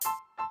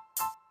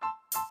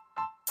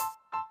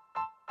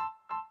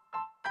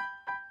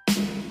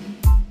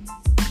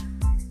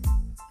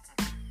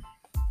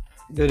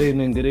Good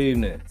evening, good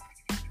evening.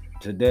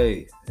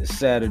 Today is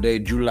Saturday,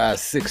 July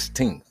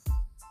 16th,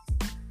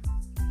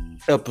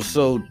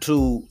 episode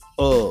 2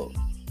 of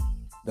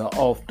the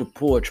Off the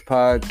Porch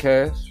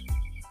podcast.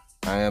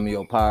 I am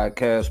your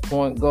podcast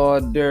point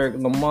guard,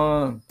 Derek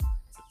Lamont.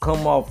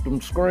 Come off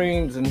them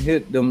screens and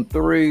hit them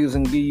threes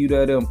and give you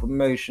that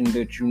information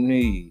that you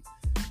need.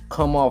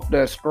 Come off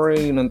that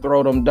screen and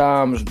throw them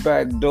dimes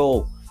back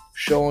door,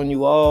 showing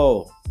you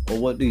all of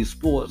what these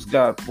sports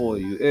got for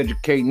you,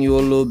 educating you a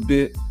little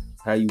bit,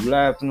 how you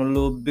laughing a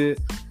little bit,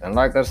 and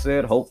like I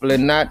said, hopefully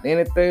not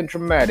anything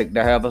traumatic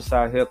to have us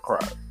out here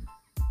crying.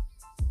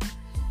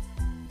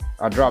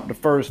 I dropped the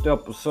first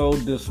episode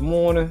this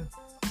morning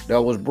that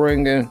was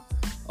bringing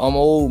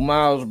old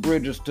Miles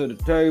Bridges to the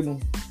table,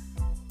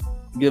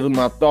 giving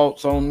my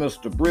thoughts on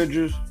Mr.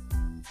 Bridges.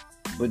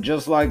 But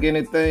just like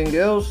anything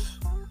else,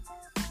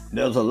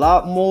 there's a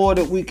lot more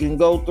that we can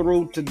go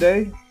through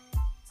today.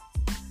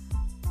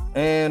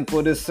 And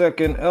for this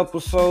second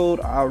episode,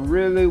 I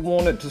really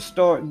wanted to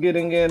start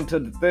getting into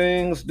the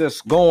things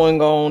that's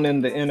going on in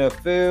the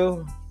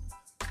NFL.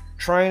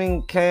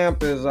 Training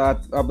camp is, I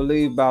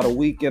believe, about a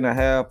week and a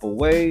half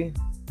away,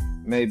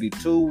 maybe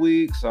 2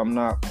 weeks. I'm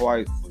not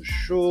quite for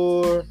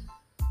sure.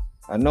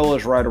 I know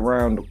it's right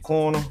around the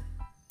corner.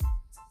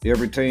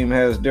 Every team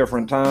has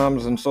different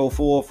times and so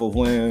forth of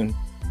when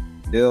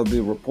they'll be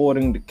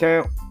reporting to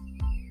camp.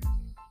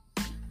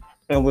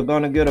 And we're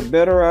going to get a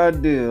better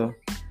idea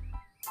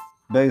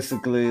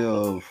basically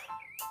of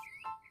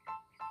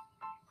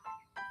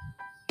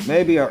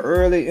maybe an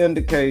early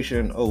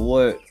indication of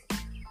what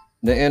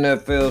the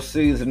NFL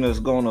season is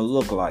going to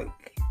look like.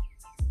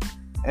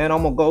 And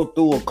I'm going to go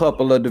through a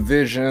couple of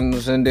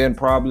divisions, and then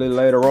probably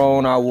later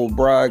on I will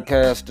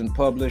broadcast and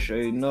publish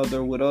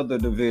another with other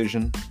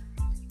divisions.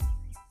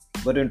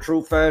 But in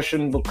true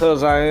fashion,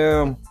 because I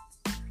am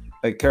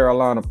a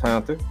Carolina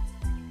Panther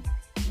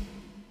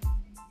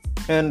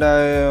and I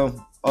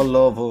am a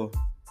lover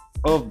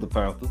of the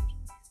Panthers,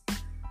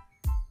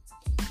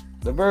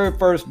 the very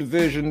first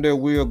division that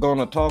we are going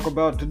to talk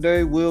about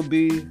today will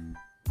be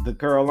the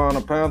Carolina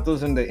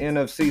Panthers in the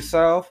NFC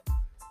South.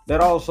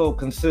 That also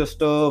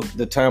consists of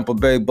the Tampa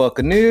Bay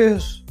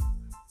Buccaneers,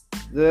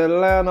 the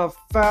Atlanta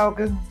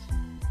Falcons,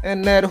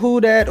 and who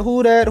that,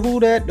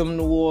 them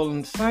New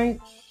Orleans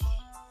Saints.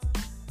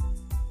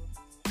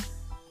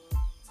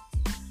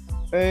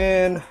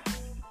 And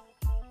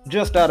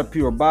just out of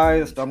pure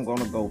bias, I'm going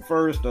to go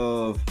first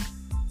of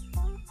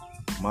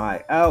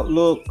my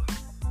outlook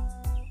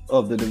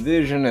of the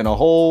division in a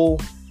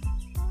whole,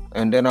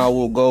 and then I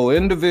will go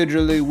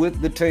individually with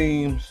the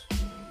teams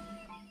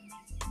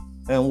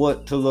and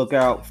what to look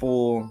out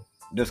for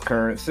this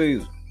current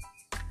season.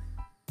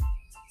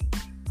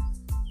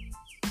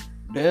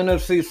 The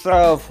NFC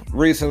South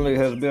recently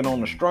has been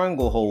on a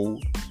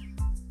stranglehold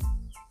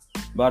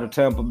by the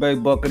Tampa Bay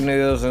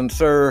Buccaneers and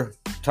Sir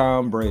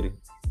Tom Brady,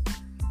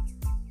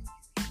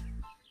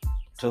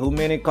 to whom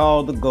many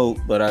call the GOAT,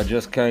 but I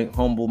just can't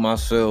humble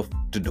myself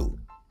to do it.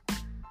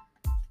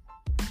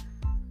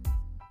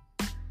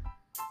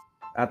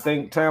 I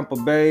think Tampa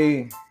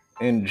Bay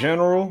in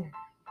general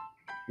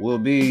will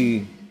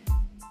be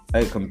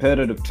a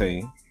competitive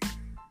team.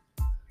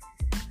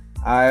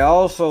 I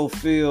also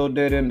feel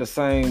that in the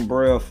same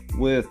breath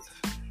with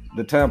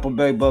the Tampa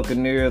Bay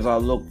Buccaneers, I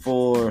look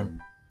for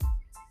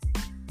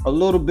a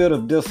little bit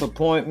of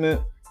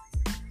disappointment.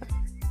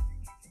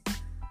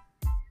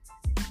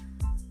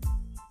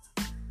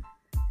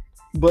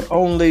 But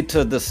only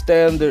to the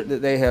standard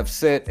that they have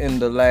set in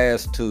the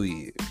last 2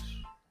 years,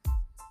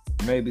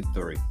 maybe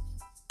 3.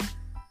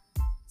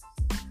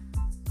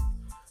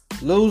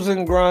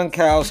 Losing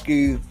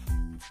Gronkowski,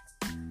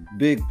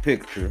 big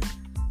picture,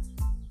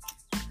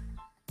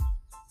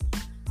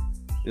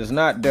 is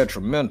not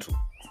detrimental,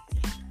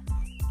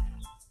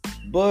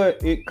 but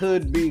it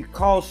could be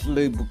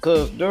costly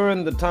because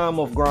during the time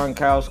of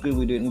Gronkowski,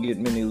 we didn't get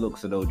many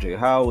looks at O.J.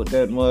 Howard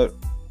that much.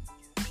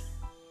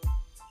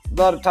 A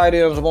lot of tight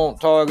ends won't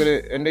target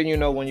it, and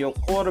then when your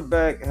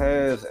quarterback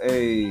has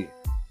a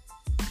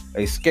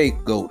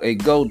scapegoat, a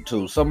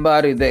go-to,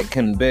 somebody that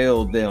can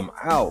bail them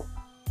out,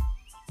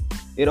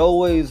 it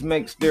always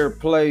makes their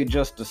play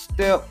just a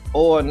step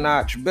or a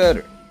notch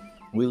better.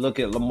 We look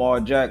at Lamar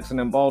Jackson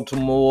in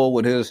Baltimore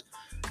with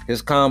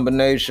his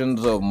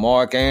combinations of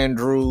Mark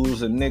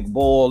Andrews and Nick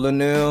Boyle and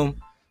them.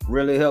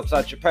 Really helps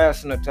out your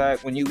passing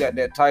attack when you got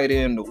that tight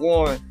end that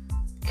one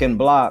can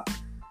block,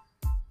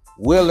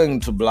 willing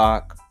to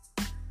block,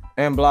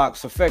 and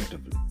blocks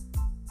effectively.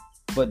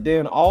 But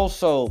then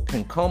also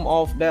can come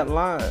off that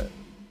line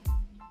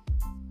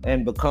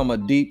and become a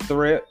deep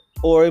threat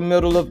or a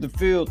middle of the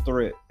field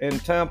threat.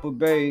 And Tampa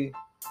Bay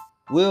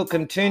will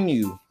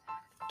continue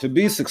to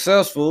be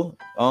successful.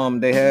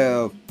 They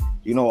have,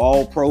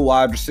 all-pro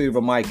wide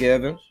receiver Mike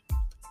Evans,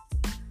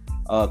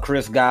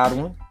 Chris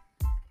Godwin.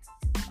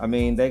 I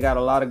mean, they got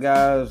a lot of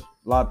guys,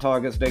 a lot of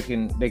targets they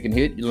can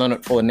hit.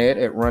 Leonard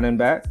Fournette at running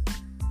back.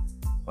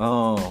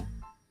 I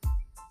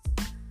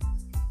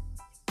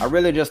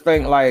really just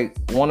think like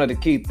one of the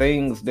key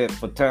things that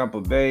for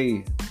Tampa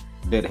Bay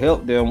that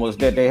helped them was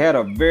that they had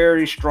a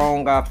very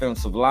strong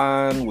offensive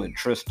line with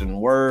Tristan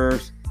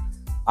Wirfs,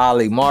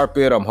 Ali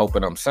Marpet. I'm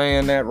hoping I'm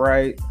saying that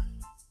right.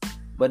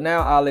 But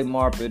now Ali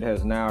Marpet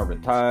has now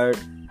retired.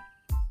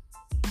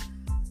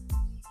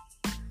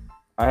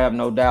 I have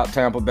no doubt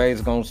Tampa Bay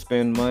is going to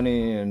spend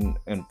money and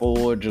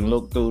forge and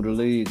look through the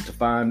league to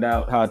find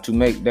out how to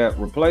make that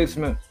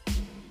replacement.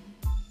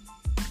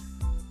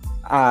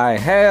 I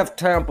have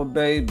Tampa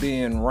Bay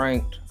being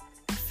ranked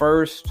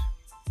first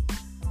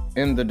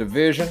in the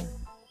division.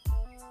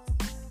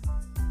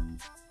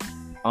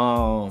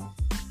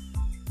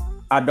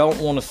 I don't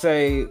want to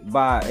say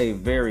by a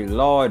very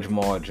large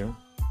margin.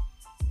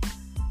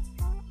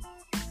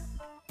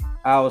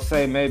 I would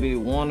say maybe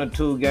 1 or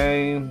 2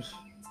 games,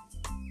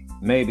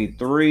 maybe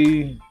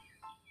 3.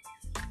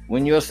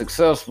 When you're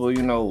successful,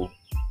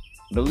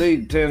 the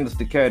league tends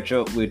to catch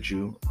up with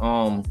you.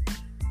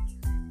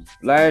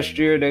 Last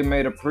year they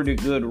made a pretty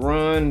good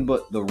run,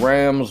 but the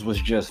Rams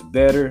was just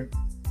better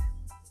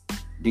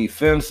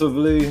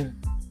defensively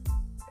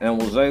and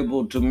was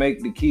able to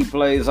make the key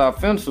plays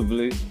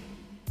offensively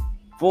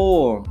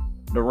for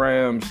the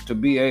Rams to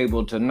be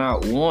able to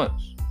not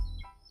once,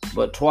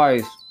 but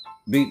twice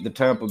beat the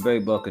Tampa Bay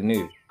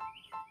Buccaneers.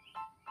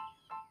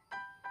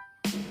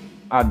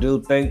 I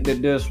do think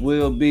that this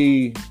will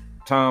be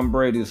Tom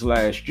Brady's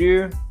last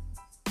year.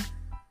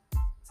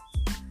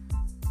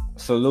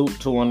 Salute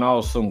to an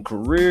awesome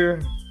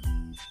career.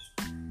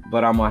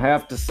 But I'm going to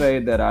have to say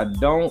that I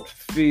don't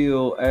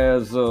feel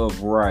as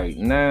of right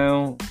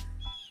now,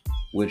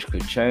 which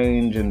could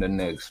change in the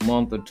next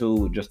month or two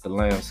with just the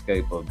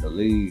landscape of the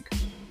league.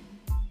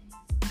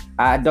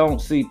 I don't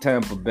see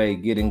Tampa Bay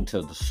getting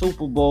to the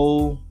Super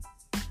Bowl.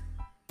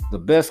 The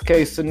best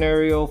case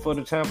scenario for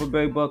the Tampa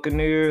Bay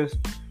Buccaneers,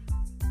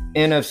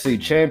 NFC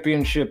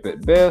Championship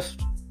at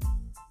best.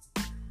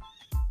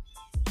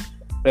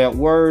 At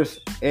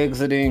worst,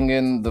 exiting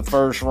in the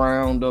first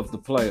round of the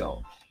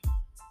playoffs.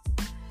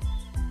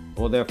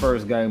 Or their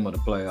first game of the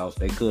playoffs.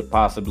 They could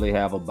possibly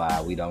have a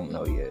bye. We don't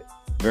know yet.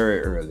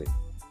 Very early.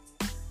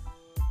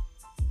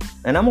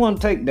 And I'm going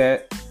to take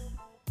that.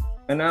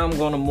 And now I'm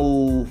going to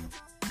move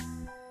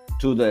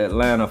to the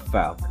Atlanta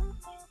Falcons.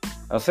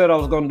 I said I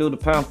was going to do the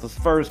Panthers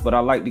first, but I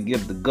like to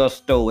give the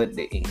gusto at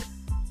the end.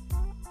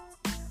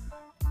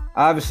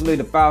 Obviously,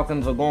 the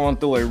Falcons are going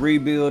through a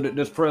rebuild at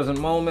this present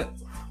moment.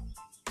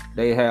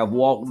 They have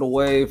walked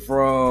away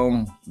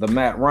from the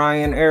Matt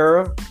Ryan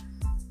era.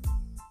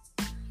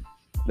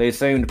 They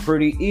seemed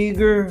pretty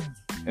eager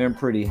and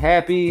pretty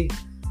happy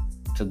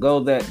to go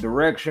that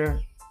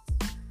direction.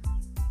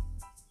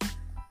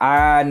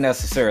 I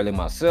necessarily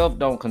myself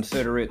don't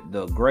consider it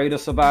the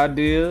greatest of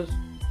ideas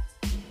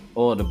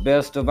or the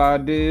best of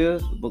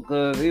ideas,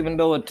 because even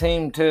though a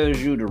team tells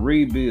you to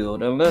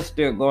rebuild, unless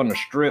they're going to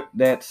strip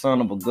that son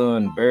of a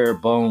gun bare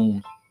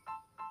bones,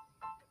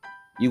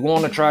 you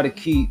want to try to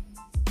keep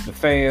the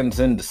fans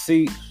in the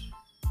seats.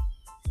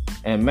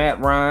 And Matt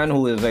Ryan,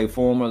 who is a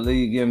former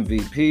league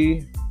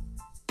MVP,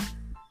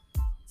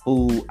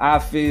 who I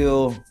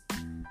feel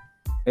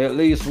at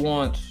least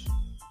once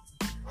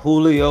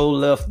Julio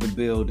left the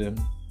building,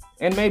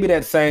 and maybe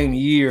that same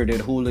year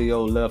that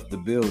Julio left the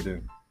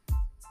building,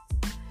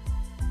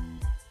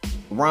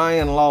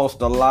 Ryan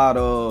lost a lot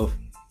of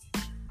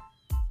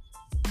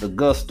the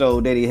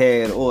gusto that he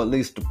had, or at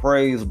least the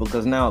praise,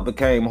 because now it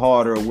became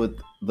harder with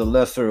the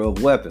lesser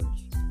of weapons.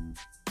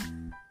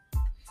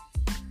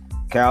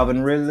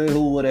 Calvin Ridley,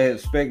 who would have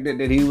expected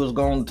that he was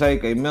going to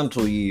take a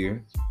mental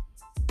year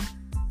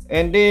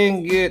and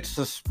then get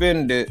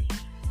suspended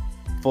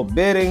for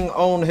betting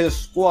on his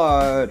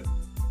squad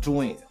to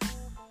win.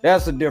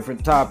 That's a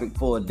different topic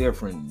for a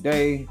different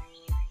day,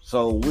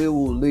 so we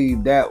will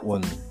leave that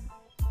one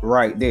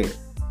right there.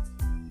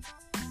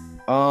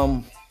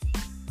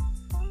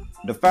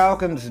 The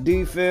Falcons'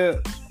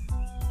 defense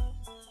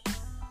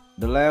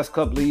the last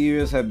couple of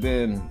years have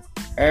been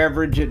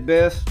average at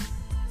best.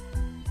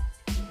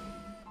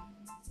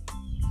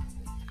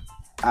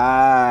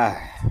 I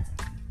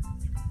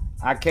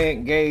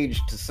can't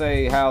gauge to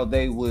say how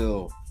they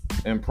will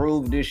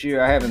improve this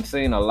year. I haven't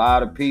seen a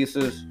lot of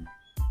pieces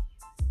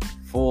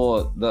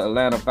for the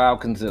Atlanta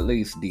Falcons, at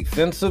least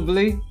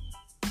defensively,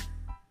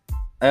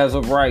 as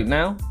of right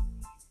now.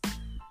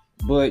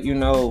 But,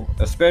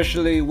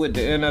 especially with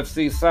the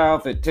NFC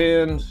South, it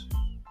tends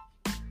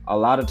a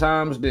lot of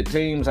times that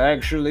teams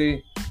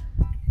actually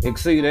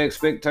exceed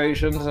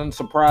expectations and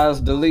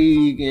surprise the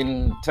league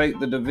and take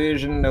the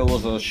division. There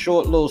was a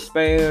short little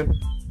span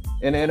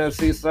in the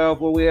NFC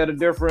South where we had a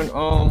different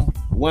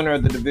winner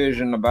of the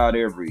division about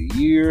every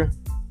year.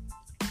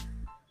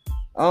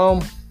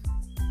 As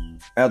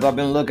I've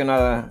been looking,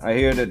 I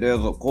hear that there's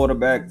a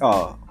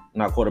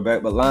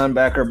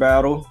linebacker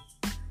battle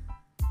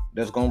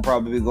that's going to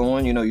probably be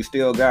going. You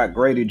still got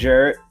Grady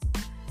Jarrett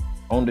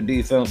on the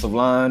defensive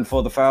line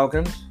for the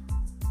Falcons.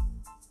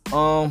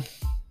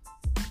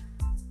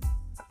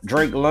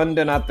 Drake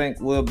London, I think,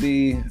 will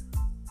be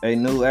a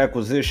new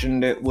acquisition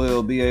that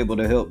will be able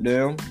to help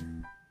them.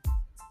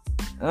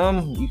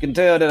 You can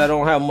tell that I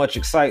don't have much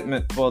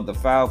excitement for the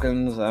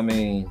Falcons. I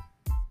mean,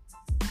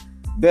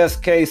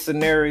 best case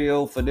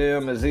scenario for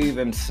them is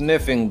even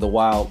sniffing the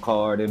wild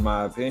card, in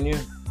my opinion.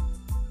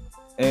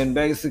 And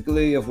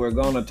basically, if we're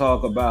going to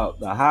talk about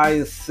the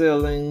highest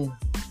ceiling,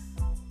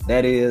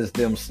 that is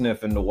them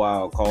sniffing the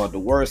wild card. The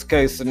worst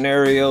case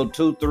scenario,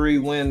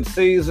 2-3 win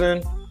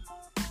season,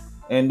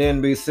 and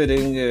then be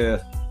sitting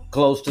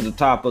close to the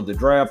top of the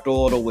draft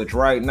order, which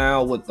right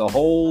now, with the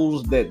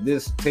holes that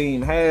this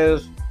team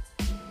has,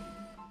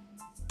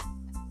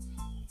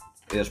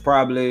 is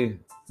probably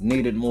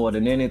needed more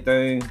than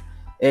anything.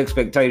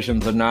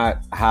 Expectations are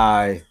not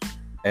high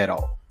at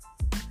all.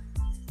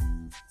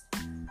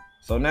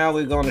 So now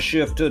we're going to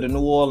shift to the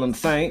New Orleans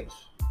Saints.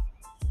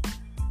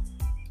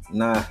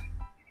 Now,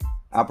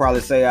 I'll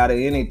probably say out of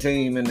any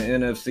team in the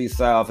NFC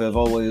South has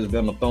always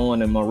been a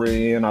thorn in my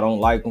rear end. I don't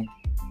like them.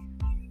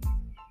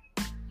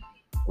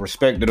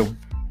 Respected them.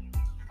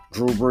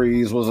 Drew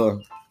Brees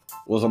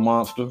was a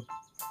monster.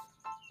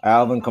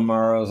 Alvin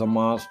Kamara is a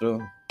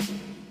monster.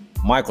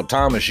 Michael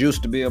Thomas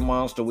used to be a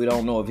monster. We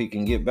don't know if he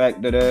can get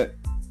back to that.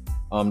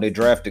 They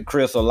drafted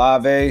Chris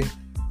Olave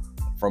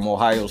from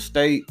Ohio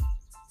State.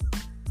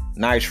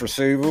 Nice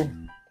receiver.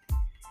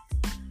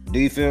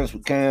 Defense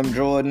with Cam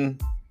Jordan.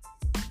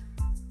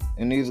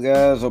 And these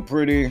guys are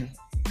pretty,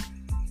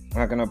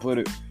 how can I put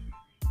it?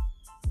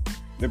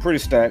 They're pretty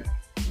stacked.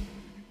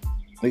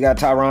 We got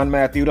Tyrann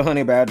Mathieu, the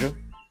Honey Badger.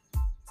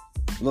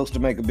 Looks to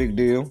make a big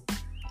deal.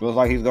 Looks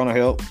like he's going to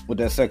help with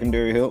that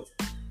secondary help.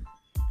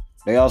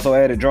 They also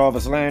added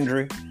Jarvis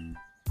Landry,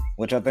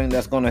 which I think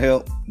that's going to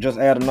help. Just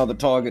add another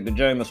target to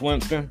Jameis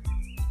Winston.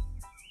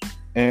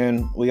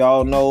 And we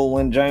all know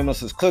when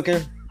Jameis is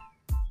cooking,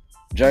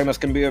 Jameis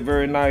can be a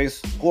very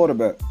nice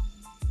quarterback.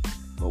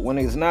 But when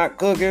he's not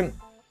cooking,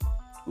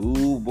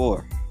 ooh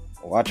boy,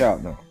 watch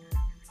out now.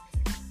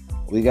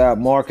 We got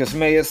Marcus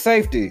May at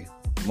safety,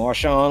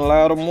 Marshawn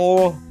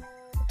Lattimore,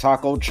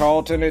 Taco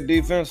Charlton at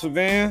defensive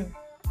end.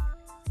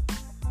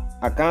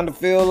 I kind of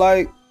feel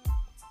like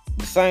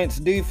the Saints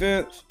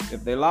defense,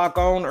 if they lock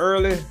on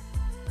early,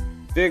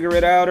 figure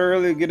it out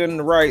early, get in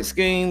the right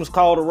schemes,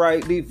 call the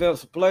right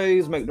defensive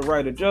plays, make the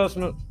right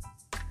adjustments,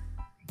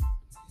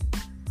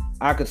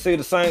 I could see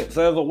the Saints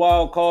as a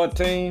wild card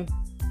team.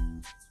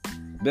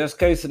 Best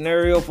case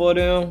scenario for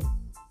them,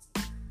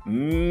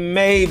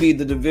 maybe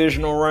the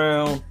divisional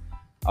round.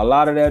 A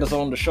lot of that is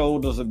on the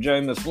shoulders of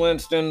Jameis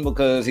Winston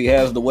because he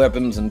has the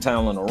weapons and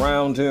talent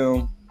around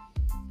him.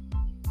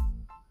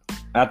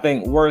 I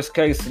think worst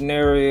case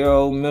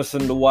scenario,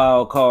 missing the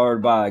wild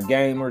card by a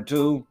game or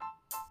two.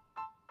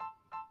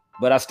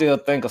 But I still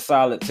think a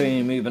solid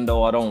team, even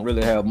though I don't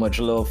really have much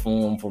love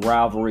for them for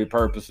rivalry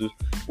purposes,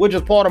 which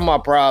is part of my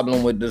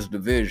problem with this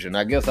division.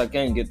 I guess I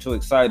can't get too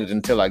excited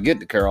until I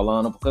get to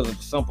Carolina because of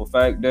the simple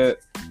fact that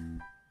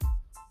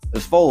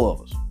there's 4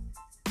 of us.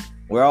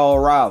 We're all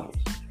rivals.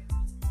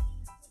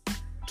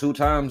 2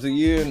 times a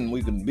year, and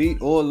we can beat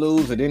or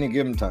lose at any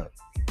given time.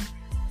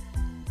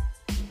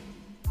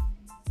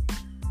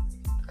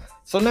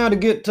 So now to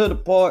get to the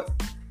part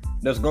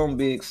that's going to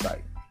be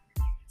exciting.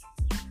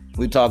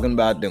 We're talking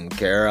about them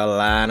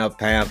Carolina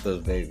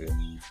Panthers, baby.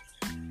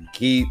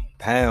 Keep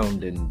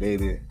pounding,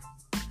 baby.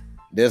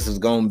 This is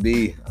going to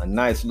be a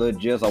nice little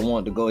gist. I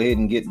want to go ahead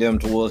and get them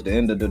towards the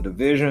end of the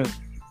division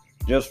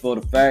just for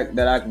the fact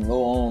that I can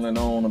go on and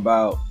on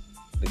about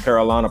the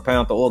Carolina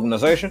Panther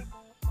organization.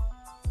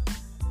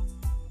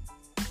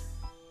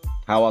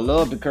 How I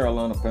love the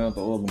Carolina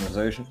Panther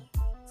organization.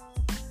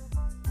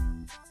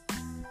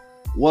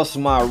 What's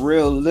my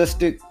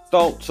realistic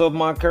thoughts of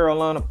my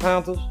Carolina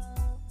Panthers?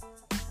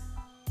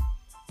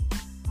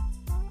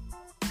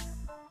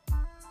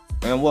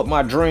 And what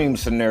my dream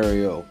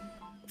scenario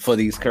for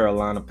these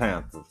Carolina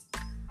Panthers.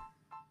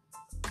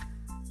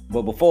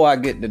 But before I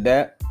get to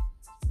that,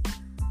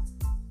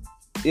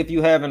 if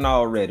you haven't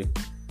already,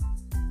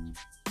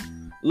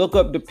 look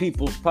up the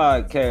People's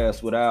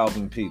Podcast with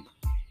Alvin People.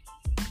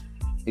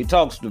 He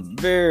talks to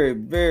very,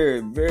 very,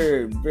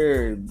 very,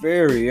 very,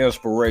 very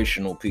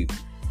inspirational people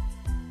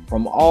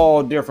from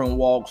all different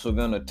walks of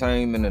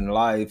entertainment and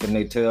life, and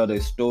they tell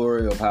their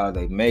story of how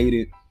they made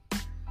it.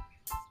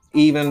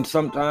 Even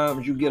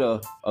sometimes you get a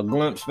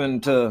glimpse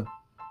into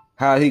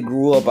how he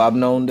grew up. I've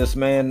known this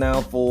man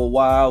now for a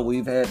while.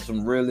 We've had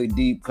some really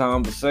deep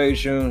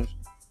conversations,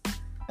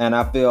 and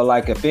I feel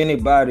like if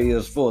anybody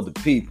is for the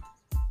people,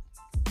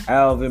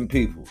 Alvin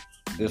Peoples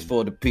is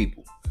for the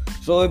people.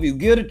 So if you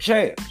get a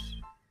chance,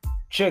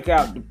 check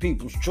out the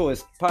People's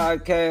Choice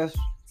Podcast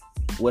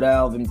with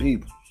Alvin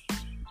Peoples.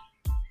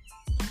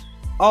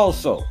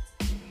 Also,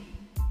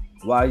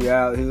 while you're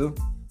out here,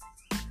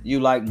 you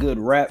like good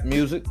rap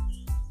music,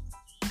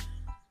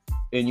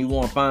 and you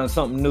want to find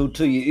something new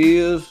to your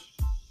ears,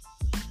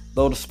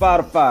 go to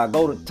Spotify,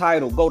 go to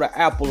Tidal, go to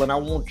Apple, and I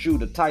want you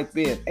to type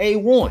in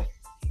A1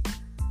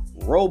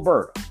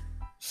 Roberta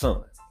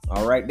Son.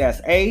 All right,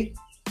 that's A1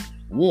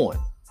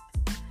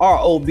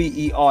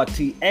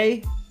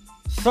 Roberta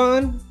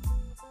Son.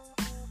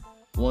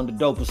 One of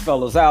the dopest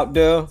fellas out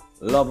there.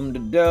 Love him to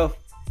death.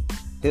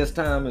 His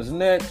time is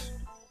next.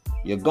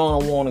 You're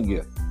gonna want to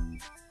get.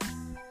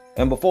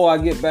 And before I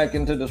get back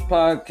into this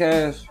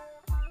podcast,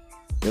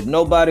 If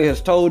nobody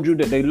has told you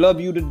that they love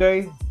you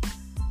today,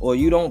 or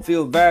you don't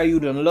feel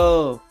valued and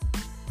loved,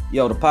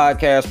 yo, the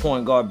podcast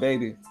point guard,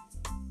 baby,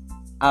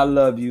 I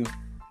love you.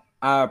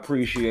 I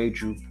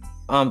appreciate you.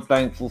 I'm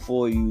thankful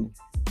for you.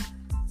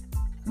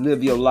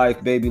 Live your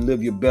life, baby.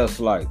 Live your best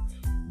life.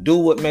 Do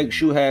what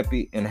makes you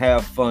happy and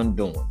have fun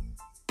doing.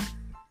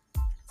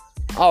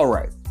 All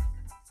right.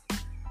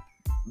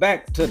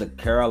 Back to the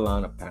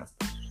Carolina Panthers.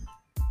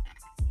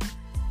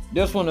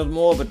 This one is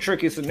more of a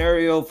tricky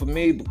scenario for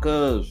me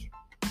because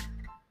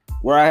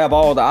where I have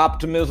all the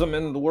optimism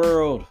in the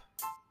world,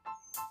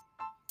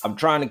 I'm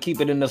trying to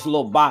keep it in this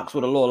little box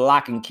with a little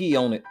lock and key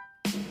on it.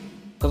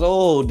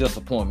 Because,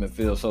 disappointment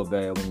feels so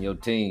bad when your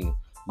team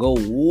go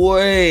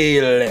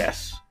way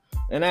less.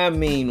 And I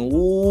mean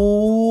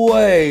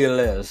way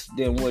less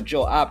than what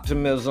your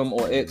optimism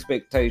or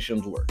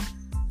expectations were.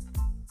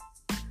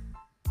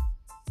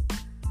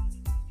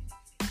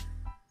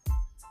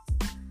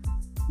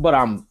 But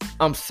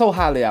I'm so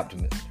highly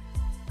optimistic.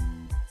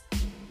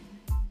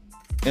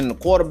 In the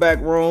quarterback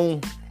room,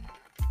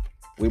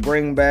 we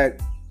bring back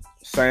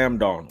Sam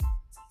Darnold.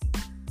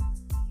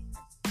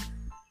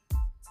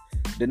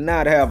 Did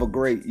not have a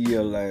great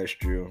year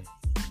last year.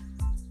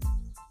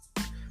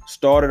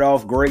 Started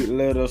off great,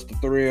 led us to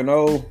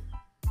 3-0.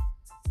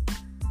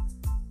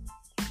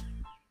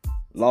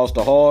 Lost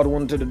a hard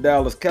one to the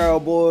Dallas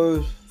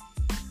Cowboys.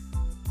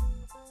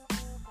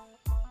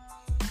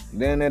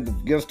 Then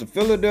against the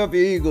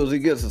Philadelphia Eagles, he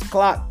gets his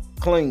clock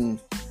clean.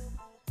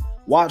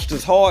 Watched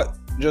his heart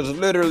just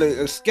literally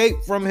escape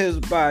from his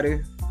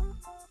body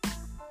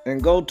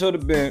and go to the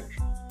bench,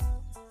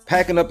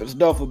 packing up his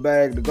duffel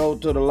bag to go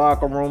to the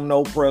locker room.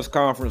 No press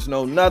conference,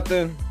 no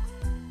nothing.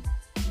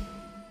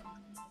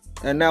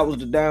 And that was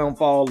the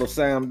downfall of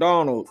Sam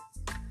Darnold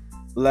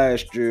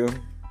last year.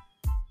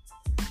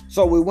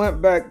 So we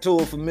went back to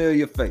a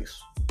familiar face.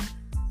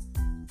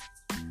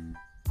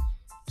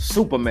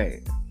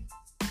 Superman.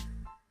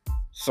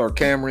 Sir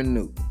Cameron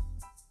Newton.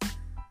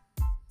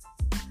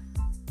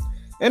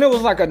 And it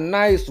was like a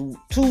nice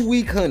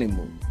 2-week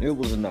honeymoon. It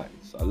was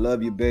nice. I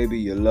love you, baby.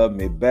 You love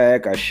me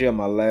back. I share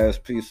my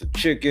last piece of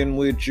chicken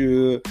with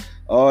you.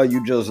 Oh,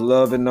 you just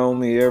loving on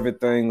me.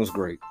 Everything was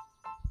great.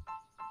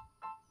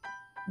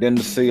 Then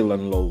the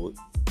ceiling lowered.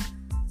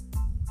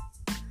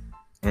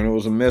 And it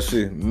was a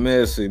messy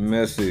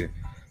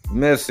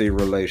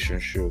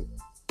relationship.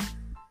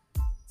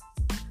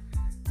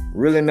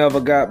 Really never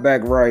got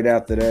back right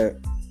after that.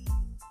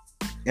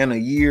 In a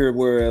year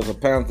where, as a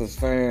Panthers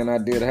fan, I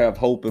did have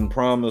hope and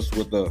promise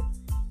with a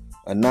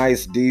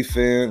nice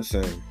defense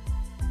and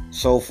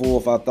so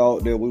forth. I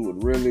thought that we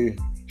would really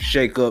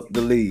shake up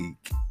the league.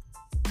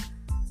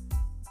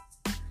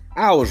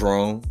 I was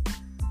wrong.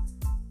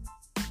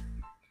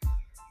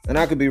 And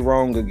I could be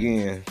wrong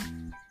again.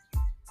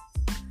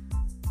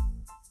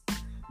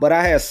 But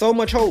I had so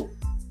much hope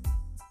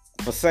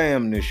for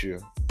Sam this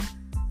year.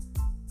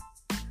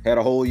 Had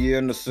a whole year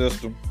in the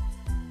system.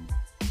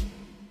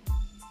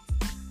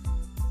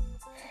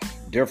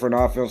 Different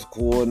offensive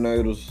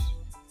coordinators.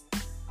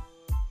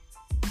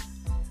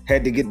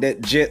 Had to get that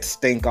Jet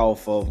stink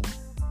off of him.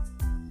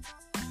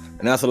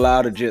 And that's a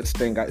lot of Jet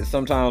stink.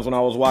 Sometimes when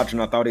I was watching,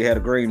 I thought he had a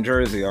green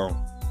jersey on.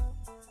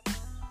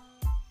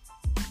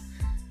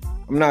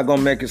 I'm not going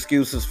to make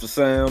excuses for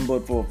Sam,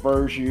 but for a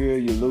first year,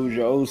 you lose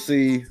your OC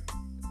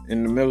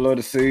in the middle of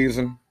the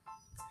season.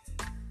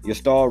 You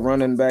start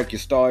running back, you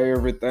start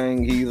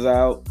everything, he's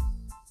out.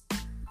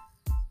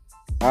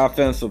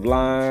 Offensive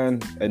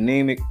line,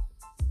 anemic.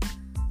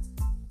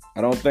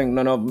 I don't think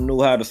none of them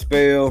knew how to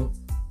spell.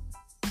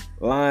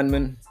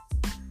 Linemen.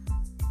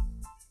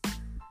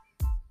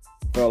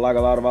 Felt like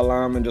a lot of our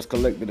linemen just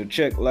collected a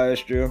check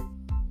last year.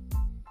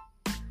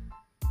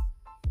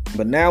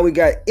 But now we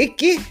got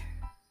Ike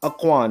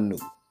Ekwonu.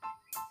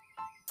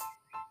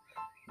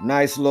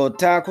 Nice little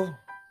tackle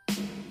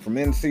from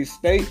NC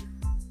State.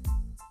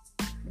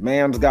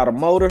 Man's got a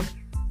motor.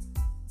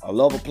 I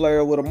love a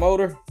player with a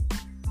motor.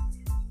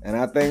 And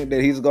I think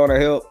that he's going to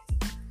help.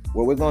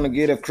 What we're going to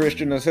get if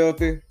Christian is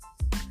healthy,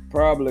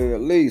 probably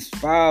at least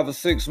 5 or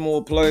 6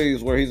 more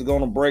plays where he's going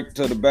to break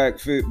into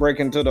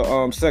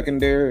the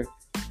secondary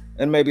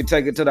and maybe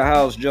take it to the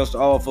house just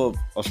off of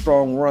a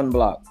strong run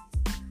block.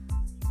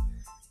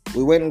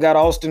 We went and got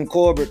Austin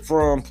Corbett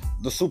from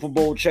the Super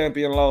Bowl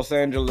champion Los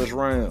Angeles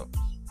Rams.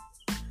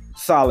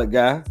 Solid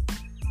guy.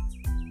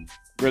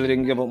 Really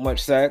didn't give up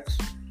much sacks.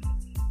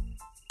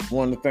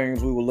 One of the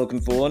things we were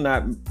looking for.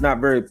 Not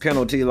very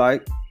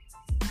penalty-like.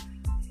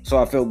 So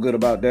I felt good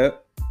about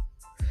that.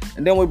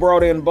 And then we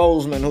brought in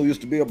Bozeman, who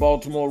used to be a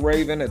Baltimore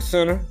Raven at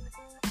center.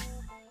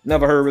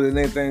 Never heard really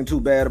anything too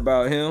bad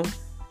about him.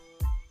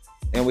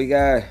 And we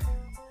got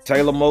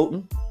Taylor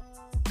Moton,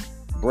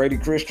 Brady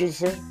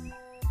Christensen,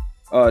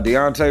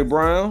 Deontay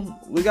Brown.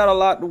 We got a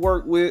lot to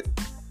work with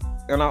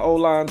in our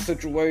O-line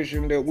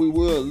situation that we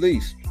will at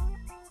least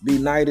be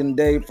night and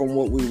day from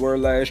what we were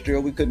last year.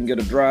 We couldn't get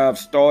a drive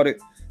started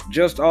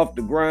just off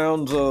the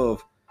grounds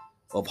of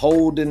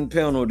holding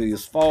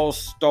penalties, false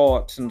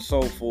starts, and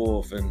so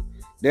forth. And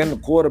Then the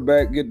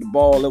quarterback get the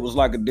ball. It was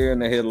like a deer in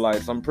the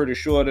headlights. I'm pretty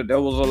sure that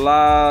there was a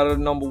lot of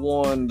number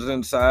ones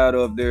inside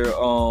of their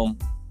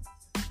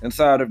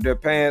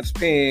pants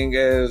peeing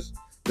as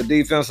the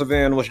defensive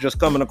end was just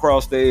coming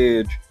across the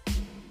edge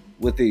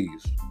with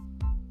ease.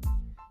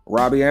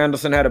 Robbie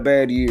Anderson had a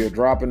bad year,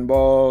 dropping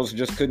balls,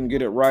 just couldn't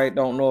get it right.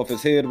 Don't know if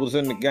his head was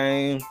in the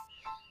game.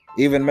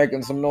 Even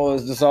making some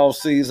noise this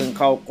offseason,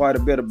 caught quite a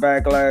bit of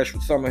backlash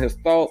with some of his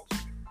thoughts.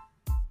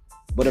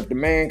 But if the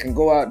man can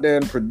go out there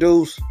and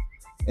produce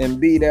and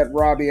be that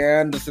Robbie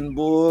Anderson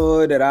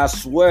boy that I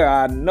swear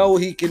I know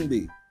he can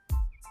be,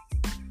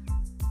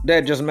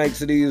 that just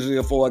makes it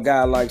easier for a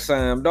guy like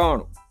Sam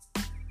Darnold.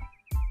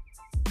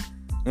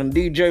 And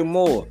DJ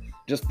Moore,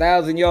 just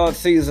 1,000-yard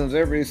seasons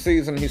every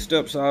season he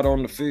steps out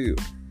on the field.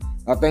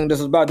 I think this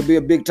is about to be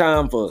a big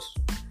time for us.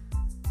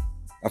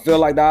 I feel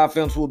like the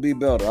offense will be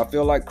better. I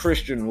feel like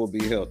Christian will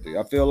be healthy.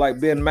 I feel like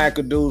Ben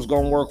McAdoo's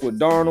going to work with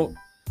Darnold.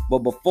 But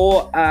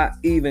before I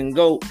even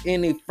go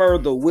any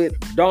further with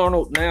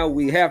Darnold, now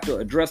we have to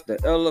address the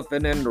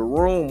elephant in the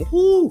room.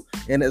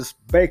 And it's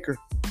Baker.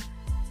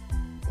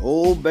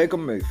 Old Baker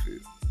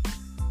Mayfield.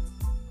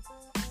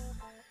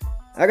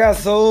 I got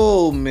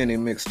so many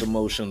mixed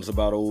emotions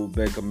about old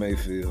Baker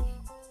Mayfield.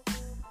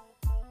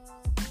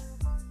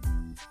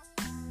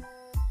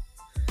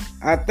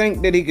 I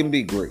think that he can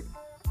be great.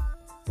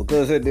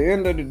 Because at the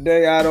end of the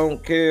day, I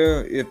don't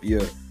care if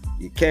you're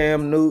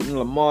Cam Newton,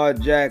 Lamar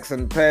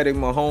Jackson, Patty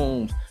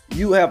Mahomes.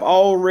 You have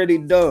already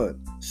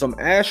done some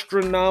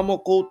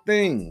astronomical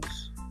things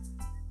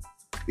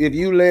if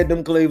you led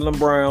them Cleveland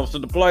Browns to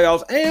the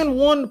playoffs and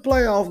won the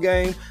playoff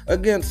game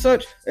against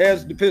such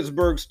as the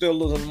Pittsburgh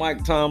Steelers and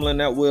Mike Tomlin,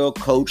 that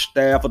well-coached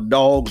staff of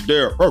dogs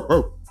there.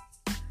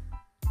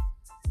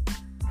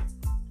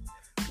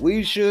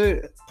 We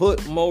should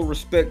put more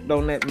respect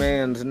on that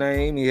man's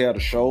name. He had a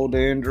shoulder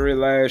injury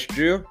last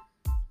year.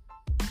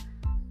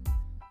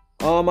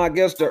 I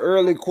guess the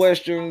early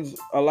questions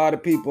a lot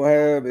of people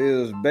have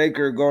is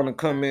Baker going to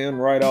come in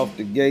right off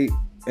the gate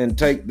and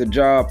take the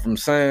job from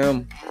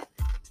Sam?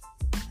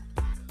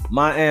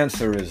 My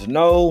answer is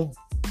no.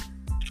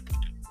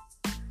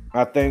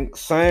 I think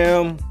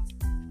Sam,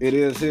 it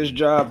is his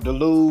job to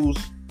lose.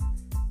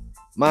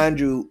 Mind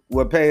you,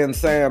 we're paying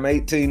Sam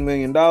 $18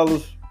 million.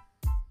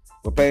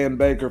 We're paying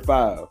Baker $5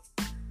 million.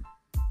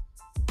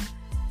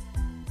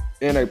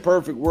 In a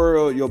perfect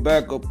world, your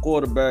backup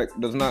quarterback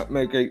does not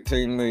make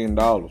 $18 million.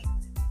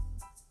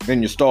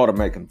 And your starter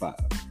making $5 million.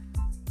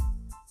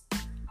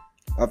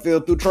 I feel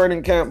through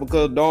training camp,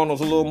 because Darnold's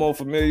a little more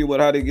familiar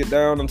with how they get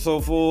down and so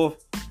forth,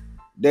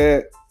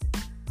 that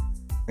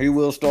he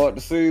will start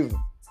the season.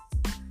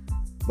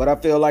 But I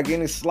feel like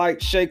any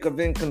slight shake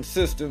of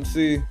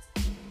inconsistency,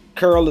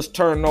 careless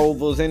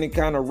turnovers, any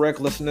kind of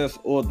recklessness,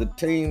 or the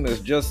team is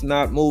just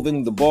not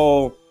moving the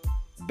ball,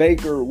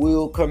 Baker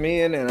will come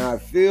in, and I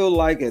feel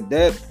like at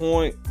that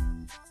point,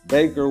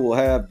 Baker will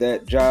have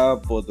that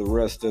job for the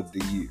rest of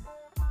the year.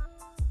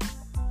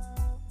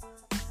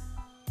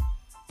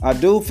 I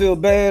do feel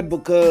bad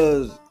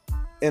because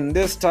in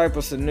this type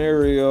of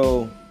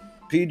scenario,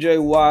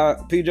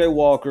 PJ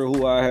Walker,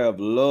 who I have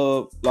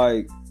loved,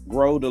 like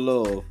grow to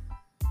love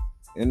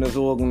in this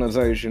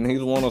organization,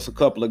 he's won us a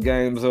couple of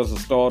games as a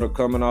starter,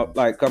 coming off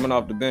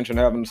the bench and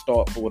having to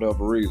start for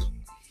whatever reason.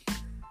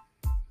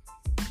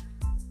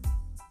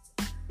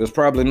 Is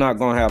probably not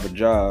going to have a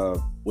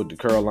job with the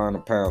Carolina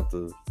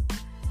Panthers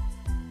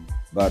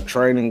by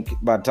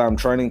the time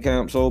training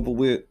camp's over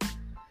with.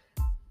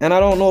 And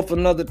I don't know if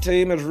another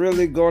team is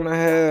really going to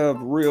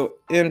have real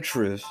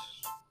interest.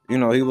 He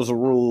was a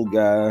rule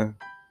guy.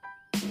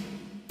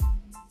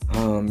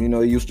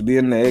 He used to be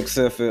in the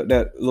XFL,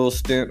 that little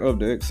stint of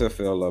the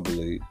XFL, I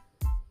believe.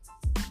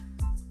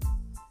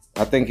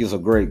 I think he's a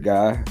great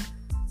guy.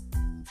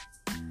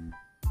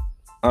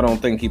 I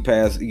don't think he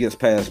gets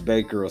past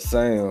Baker or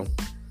Sam.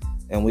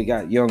 And we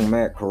got young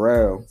Matt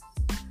Corral,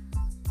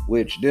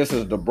 which this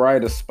is the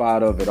brightest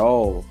spot of it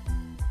all,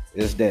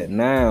 is that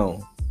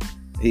now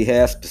he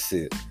has to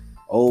sit.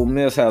 Ole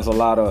Miss has a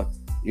lot of,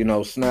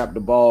 snap the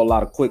ball, a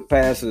lot of quick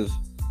passes.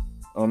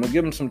 And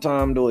give him some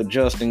time to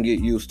adjust and get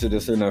used to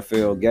this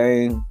NFL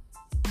game.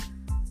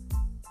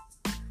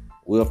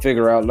 We'll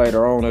figure out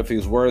later on if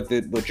he's worth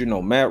it. But,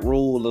 Matt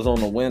Rule is on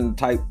the win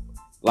type,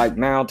 like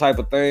now type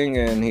of thing,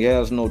 and he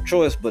has no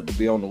choice but to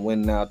be on the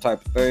win now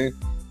type of thing.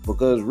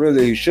 Because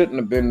really, he shouldn't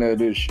have been there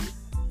this year.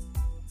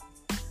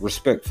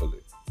 Respectfully.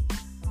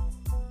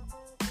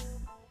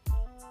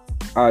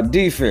 Our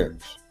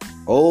defense.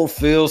 Old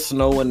Phil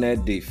Snow and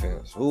that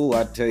defense. Ooh,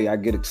 I tell you, I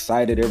get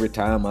excited every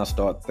time I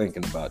start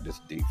thinking about this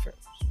defense.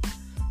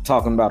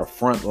 Talking about a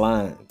front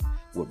line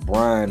with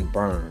Brian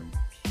Burns,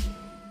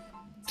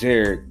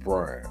 Derek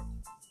Brown,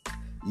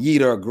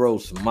 Yetur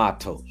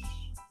Gross-Matos.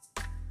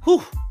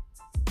 Whew.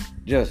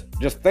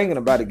 Just thinking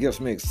about it gets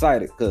me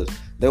excited, because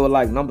they were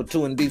like number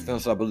 2 in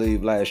defense, I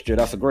believe, last year.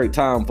 That's a great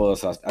time for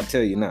us, I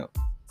tell you now.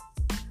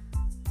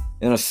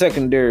 In a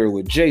secondary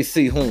with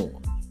J.C. Horn.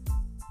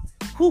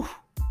 Whew.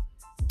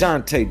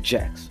 Dante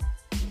Jackson.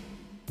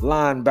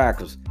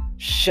 Linebackers,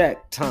 Shaq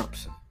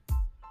Thompson.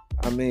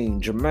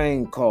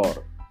 Jermaine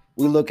Carter.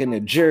 We looking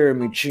at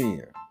Jeremy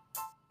Chin.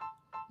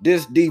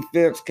 This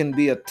defense can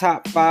be a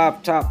top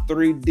 5, top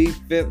 3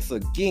 defense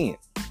again.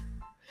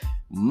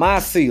 My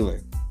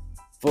ceiling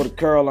for the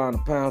Carolina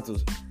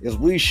Panthers is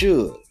we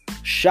should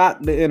shock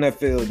the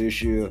NFL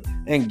this year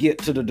and get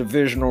to the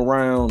divisional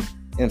round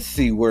and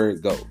see where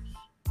it goes.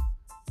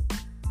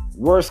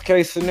 Worst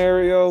case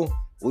scenario,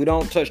 we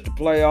don't touch the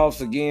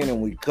playoffs again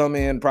and we come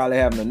in probably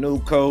having a new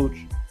coach.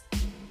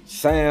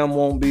 Sam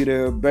won't be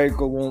there,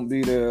 Baker won't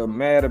be there,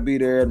 Matt will be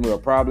there, and we'll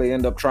probably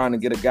end up trying to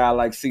get a guy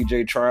like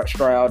C.J.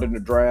 Stroud in the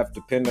draft,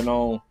 depending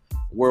on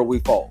where we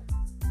fall.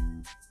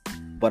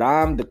 But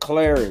I'm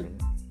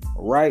declaring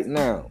right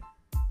now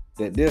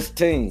that this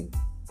team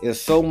is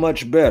so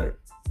much better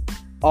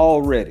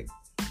already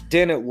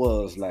than it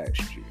was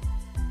last year.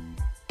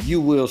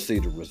 You will see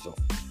the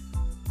results.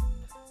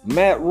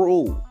 Matt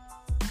Rule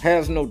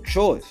has no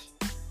choice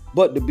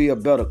but to be a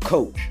better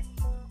coach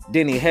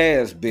than he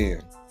has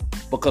been,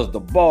 because the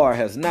bar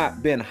has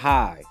not been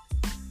high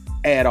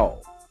at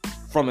all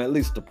from at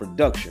least the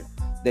production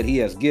that he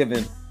has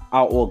given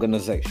our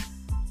organization.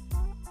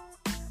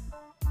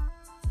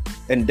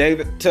 And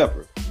David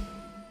Tepper,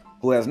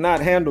 who has not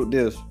handled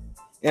this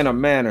in a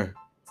manner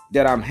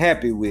that I'm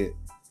happy with,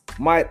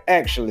 might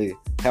actually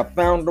have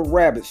found the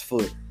rabbit's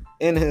foot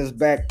in his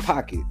back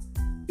pocket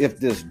if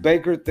this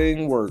Baker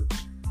thing works.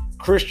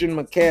 Christian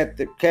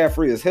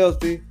McCaffrey is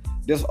healthy.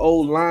 This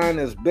old line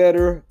is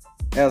better,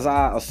 as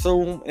I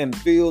assume and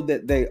feel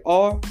that they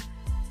are,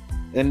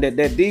 and that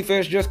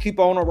defense just keep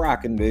on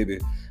rocking, baby.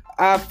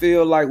 I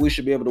feel like we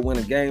should be able to win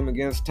a game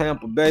against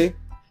Tampa Bay.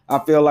 I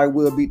feel like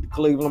we'll beat the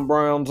Cleveland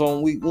Browns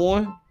on week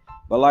 1.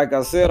 But like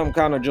I said, I'm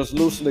kind of just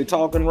loosely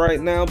talking right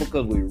now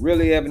because we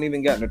really haven't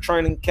even gotten a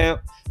training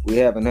camp. We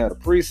haven't had a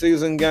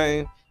preseason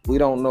game. We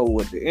don't know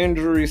what the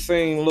injury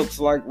scene looks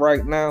like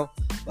right now.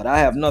 But I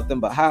have nothing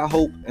but high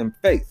hope and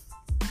faith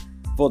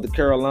for the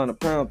Carolina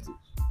Panthers.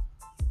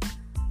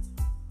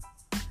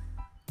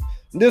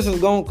 This is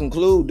going to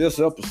conclude this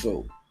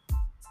episode.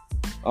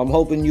 I'm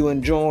hoping you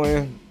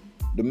enjoying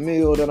the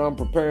meal that I'm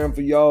preparing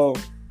for y'all.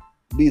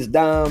 These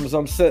dimes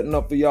I'm setting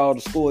up for y'all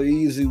to score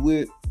easy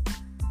with.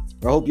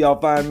 I hope y'all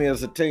find me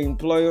as a team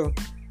player.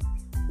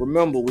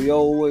 Remember, we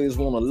always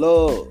want to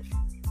love,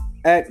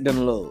 act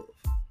in love,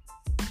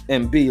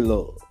 and be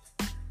loved.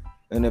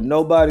 And if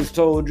nobody's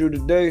told you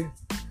today,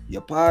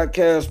 your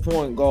podcast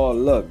point guard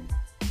love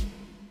you.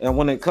 And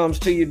when it comes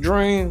to your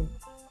dream,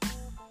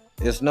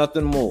 it's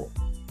nothing more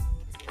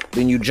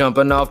than you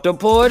jumping off the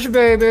porch,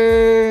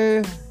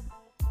 baby.